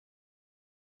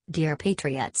Dear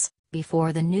Patriots,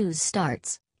 before the news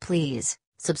starts, please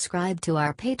subscribe to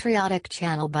our patriotic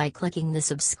channel by clicking the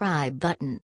subscribe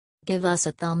button. Give us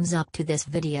a thumbs up to this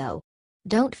video.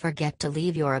 Don't forget to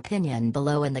leave your opinion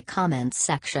below in the comments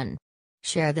section.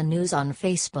 Share the news on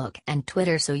Facebook and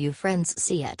Twitter so your friends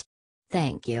see it.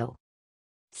 Thank you.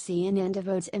 CNN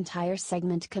devotes entire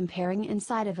segment comparing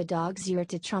inside of a dog's ear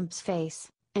to Trump's face,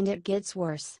 and it gets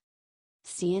worse.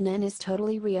 CNN is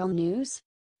totally real news?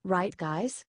 Right,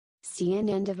 guys?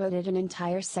 CNN devoted an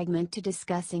entire segment to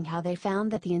discussing how they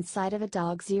found that the inside of a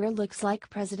dog's ear looks like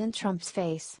President Trump's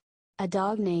face. A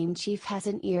dog named Chief has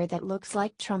an ear that looks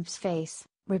like Trump's face,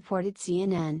 reported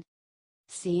CNN.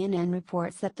 CNN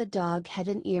reports that the dog had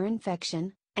an ear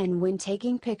infection, and when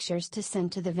taking pictures to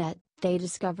send to the vet, they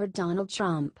discovered Donald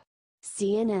Trump.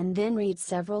 CNN then reads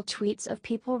several tweets of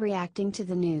people reacting to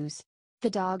the news. The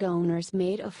dog owners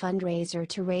made a fundraiser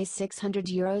to raise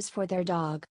 €600 for their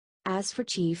dog. As for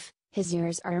Chief, his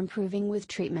ears are improving with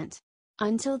treatment.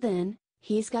 Until then,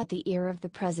 he's got the ear of the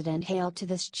president. Hail to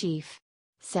this Chief,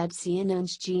 said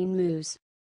CNN's Jeanne Moos.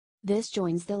 This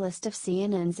joins the list of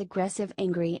CNN's aggressive,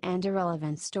 angry and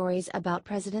irrelevant stories about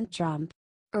President Trump.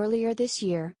 Earlier this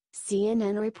year,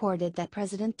 CNN reported that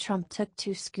President Trump took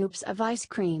 2 scoops of ice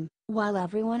cream, while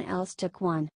everyone else took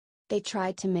 1. They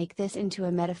tried to make this into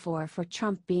a metaphor for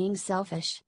Trump being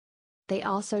selfish. They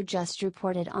also just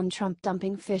reported on Trump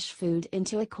dumping fish food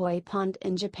into a koi pond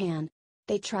in Japan.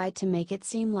 They tried to make it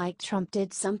seem like Trump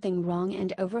did something wrong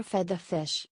and overfed the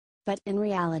fish. But in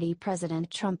reality,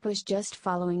 President Trump was just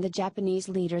following the Japanese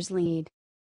leader's lead.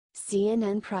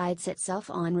 CNN prides itself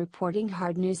on reporting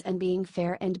hard news and being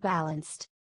fair and balanced.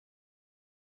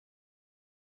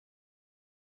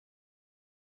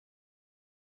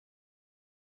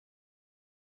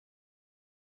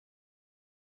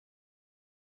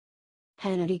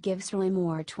 Hannity gives Roy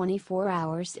Moore 24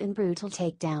 hours in brutal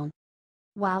takedown.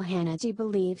 While Hannity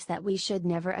believes that we should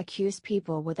never accuse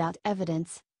people without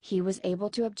evidence, he was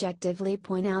able to objectively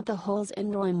point out the holes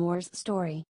in Roy Moore's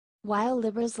story. While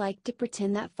liberals like to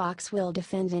pretend that Fox will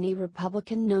defend any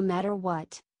Republican no matter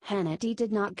what, Hannity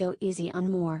did not go easy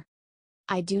on Moore.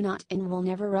 I do not and will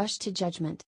never rush to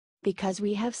judgment. Because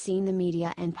we have seen the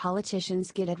media and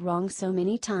politicians get it wrong so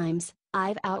many times,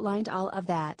 I've outlined all of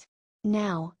that.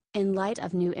 Now, in light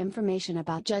of new information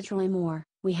about Judge Roy Moore,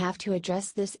 we have to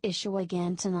address this issue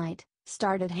again tonight,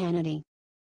 started Hannity.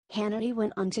 Hannity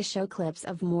went on to show clips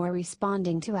of Moore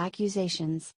responding to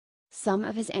accusations. Some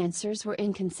of his answers were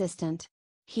inconsistent.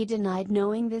 He denied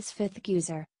knowing this 5th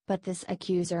accuser, but this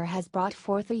accuser has brought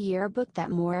forth a yearbook that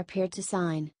Moore appeared to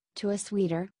sign, to a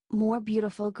sweeter, more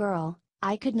beautiful girl.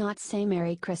 I could not say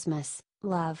Merry Christmas,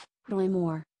 love, Roy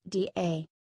Moore, D.A.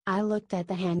 I looked at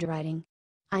the handwriting.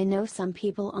 I know some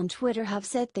people on Twitter have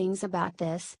said things about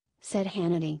this, said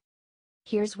Hannity.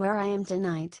 Here's where I am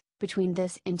tonight, between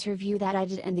this interview that I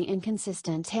did and the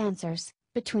inconsistent answers,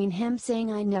 between him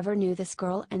saying I never knew this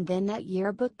girl and then that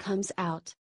yearbook comes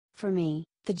out. For me,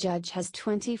 the judge has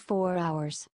 24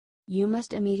 hours. You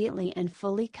must immediately and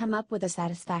fully come up with a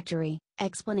satisfactory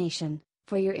explanation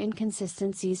for your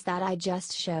inconsistencies that I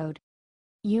just showed.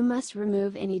 You must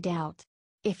remove any doubt.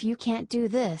 If you can't do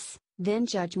this, then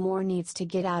Judge Moore needs to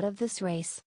get out of this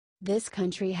race. This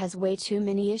country has way too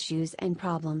many issues and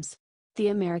problems. The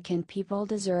American people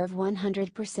deserve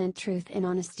 100% truth and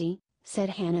honesty, said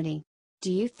Hannity.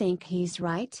 Do you think he's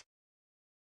right?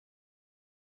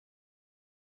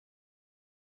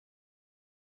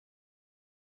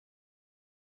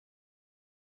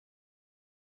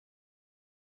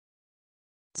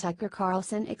 Tucker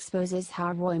Carlson exposes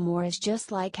how Roy Moore is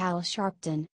just like Al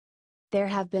Sharpton. There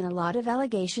have been a lot of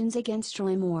allegations against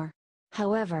Roy Moore.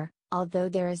 However, although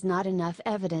there is not enough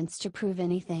evidence to prove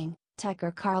anything,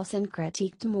 Tucker Carlson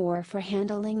critiqued Moore for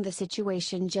handling the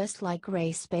situation just like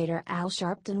race baiter Al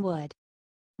Sharpton would.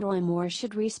 Roy Moore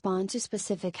should respond to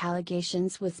specific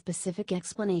allegations with specific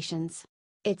explanations.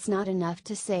 It's not enough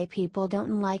to say people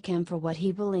don't like him for what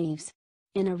he believes.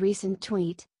 In a recent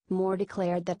tweet, Moore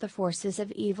declared that the forces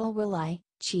of evil will lie,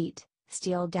 cheat,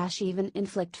 steal - even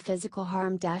inflict physical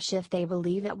harm - if they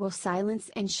believe it will silence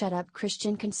and shut up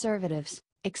Christian conservatives,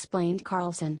 explained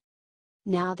Carlson.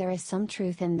 Now there is some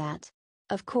truth in that.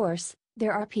 Of course,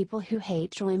 there are people who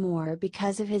hate Roy Moore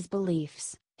because of his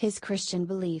beliefs, his Christian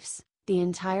beliefs, the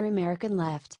entire American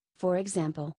left, for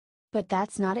example. But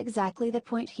that's not exactly the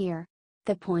point here.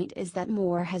 The point is that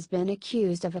Moore has been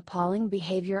accused of appalling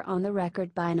behavior on the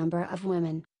record by a number of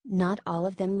women, not all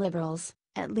of them liberals,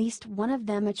 at least one of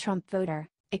them a Trump voter,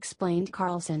 explained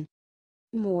Carlson.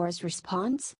 Moore's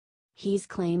response? He's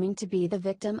claiming to be the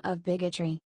victim of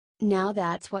bigotry. Now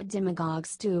that's what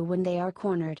demagogues do when they are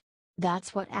cornered.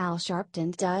 "That's what Al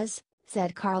Sharpton does,"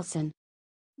 said Carlson.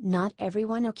 "Not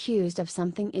everyone accused of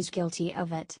something is guilty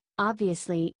of it,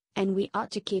 obviously, and we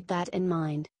ought to keep that in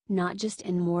mind, not just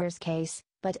in Moore's case,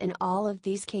 but in all of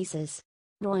these cases.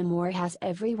 Roy Moore has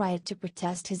every right to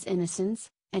protest his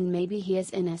innocence, and maybe he is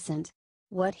innocent.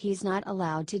 What he's not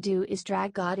allowed to do is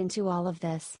drag God into all of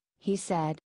this," he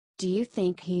said. "Do you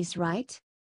think he's right?"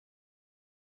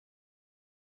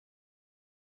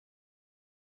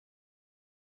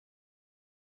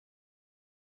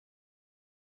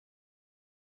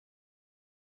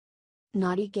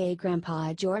 Naughty gay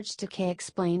grandpa George Takei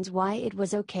explains why it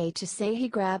was okay to say he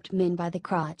grabbed men by the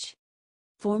crotch.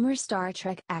 Former Star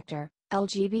Trek actor,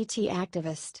 LGBT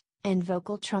activist, and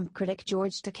vocal Trump critic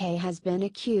George Takei has been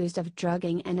accused of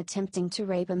drugging and attempting to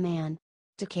rape a man.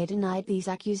 Takei denied these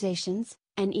accusations,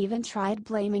 and even tried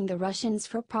blaming the Russians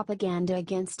for propaganda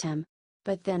against him.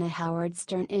 But then a Howard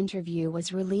Stern interview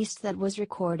was released that was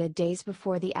recorded days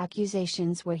before the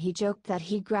accusations where he joked that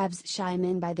he grabs shy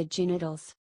men by the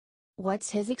genitals.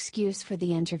 What's his excuse for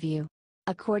the interview?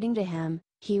 According to him,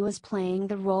 he was playing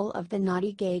the role of the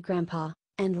naughty gay grandpa,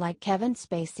 and like Kevin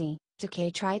Spacey,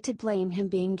 Takei tried to blame him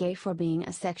being gay for being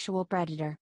a sexual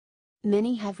predator.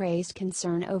 Many have raised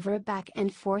concern over a back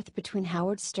and forth between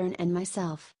Howard Stern and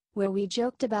myself, where we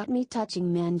joked about me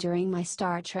touching men during my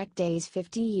Star Trek days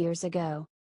 50 years ago.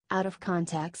 Out of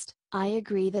context, I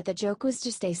agree that the joke was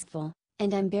distasteful,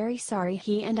 and I'm very sorry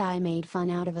he and I made fun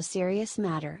out of a serious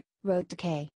matter, wrote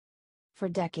Takei. For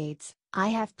decades, I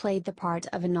have played the part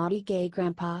of a naughty gay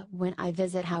grandpa when I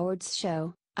visit Howard's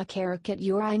show, a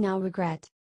caricature I now regret.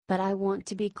 But I want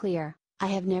to be clear, I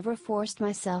have never forced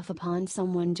myself upon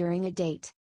someone during a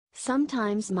date.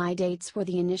 Sometimes my dates were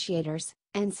the initiators,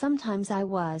 and sometimes I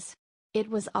was. It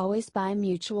was always by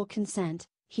mutual consent,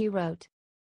 he wrote.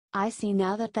 I see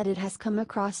now that it has come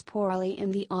across poorly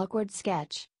in the awkward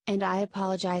sketch, and I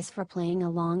apologize for playing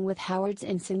along with Howard's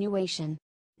insinuation.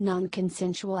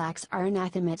 Non-consensual acts are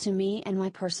anathema to me and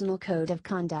my personal code of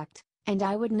conduct, and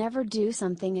I would never do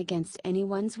something against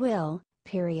anyone's will,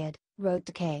 period, wrote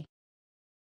Takei.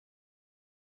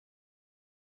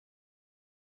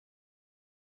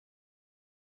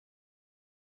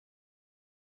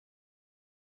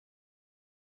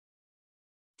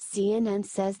 CNN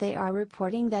says they are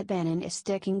reporting that Bannon is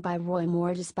sticking by Roy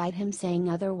Moore despite him saying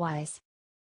otherwise.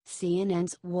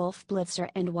 CNN's Wolf Blitzer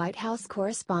and White House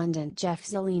correspondent Jeff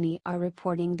Zeleny are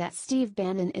reporting that Steve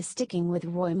Bannon is sticking with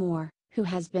Roy Moore, who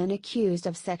has been accused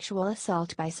of sexual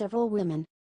assault by several women.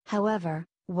 However,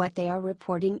 what they are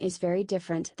reporting is very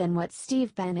different than what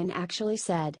Steve Bannon actually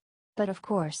said. But of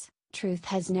course, truth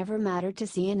has never mattered to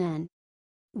CNN.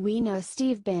 We know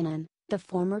Steve Bannon, the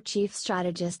former chief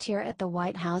strategist here at the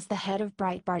White House, the head of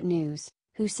Breitbart News,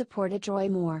 who supported Roy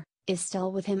Moore, is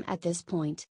still with him at this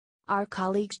point. Our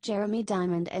colleagues Jeremy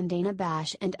Diamond and Dana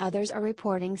Bash and others are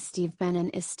reporting Steve Bannon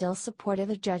is still supportive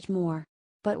of Judge Moore.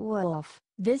 But Wolf,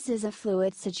 this is a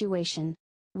fluid situation.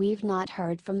 We've not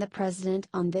heard from the president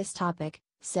on this topic,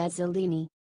 said Zeleny.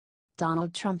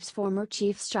 Donald Trump's former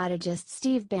chief strategist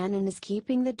Steve Bannon is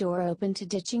keeping the door open to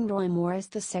ditching Roy Moore as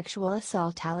the sexual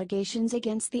assault allegations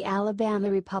against the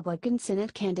Alabama Republican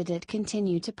Senate candidate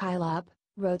continue to pile up,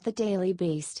 wrote the Daily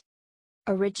Beast.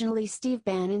 Originally, Steve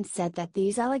Bannon said that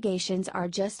these allegations are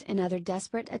just another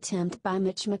desperate attempt by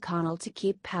Mitch McConnell to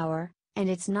keep power, and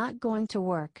it's not going to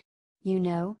work. You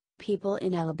know, people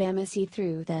in Alabama see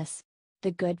through this. The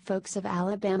good folks of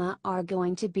Alabama are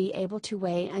going to be able to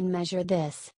weigh and measure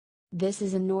this. This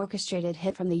is an orchestrated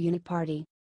hit from the Uniparty.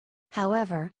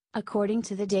 However, according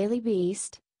to the Daily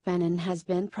Beast, Bannon has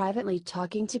been privately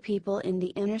talking to people in the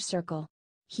inner circle.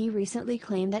 He recently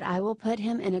claimed that I will put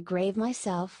him in a grave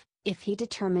myself, if he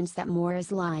determines that Moore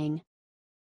is lying.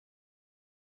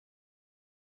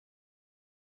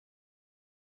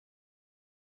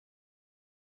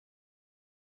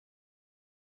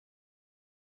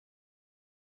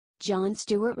 Jon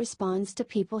Stewart responds to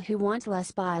people who want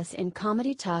less bias in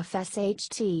comedy. Tough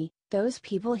SHT, those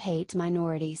people hate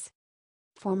minorities.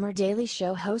 Former Daily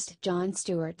Show host Jon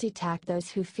Stewart attacked those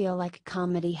who feel like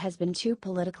comedy has been too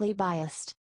politically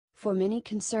biased. For many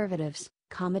conservatives,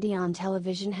 comedy on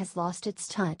television has lost its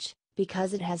touch,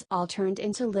 because it has all turned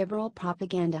into liberal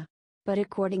propaganda. But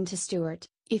according to Stewart,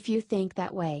 if you think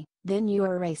that way, then you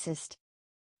are racist.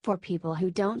 For people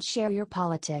who don't share your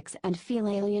politics and feel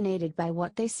alienated by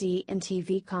what they see in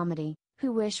TV comedy,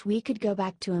 who wish we could go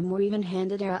back to a more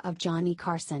even-handed era of Johnny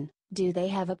Carson, do they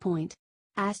have a point?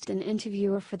 Asked an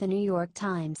interviewer for the New York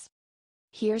Times.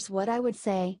 Here's what I would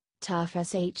say, tough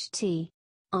SHT.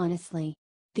 Honestly.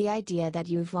 The idea that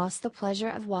you've lost the pleasure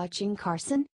of watching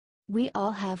Carson? We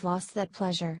all have lost that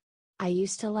pleasure. I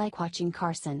used to like watching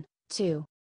Carson, too.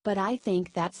 But I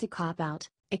think that's a cop-out,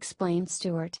 explained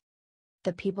Stewart.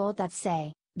 The people that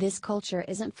say, "This culture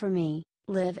isn't for me,"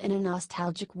 live in a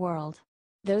nostalgic world.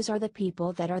 Those are the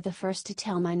people that are the first to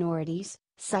tell minorities,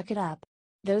 "Suck it up."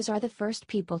 Those are the first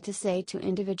people to say to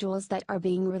individuals that are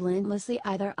being relentlessly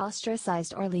either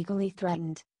ostracized or legally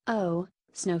threatened, "Oh,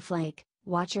 snowflake,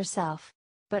 watch yourself."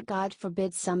 But God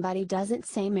forbid somebody doesn't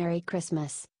say Merry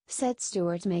Christmas, said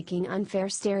Stewart, making unfair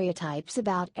stereotypes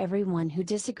about everyone who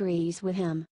disagrees with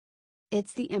him.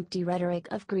 It's the empty rhetoric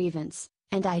of grievance,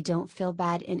 and I don't feel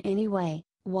bad in any way,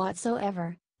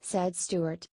 whatsoever, said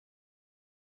Stewart.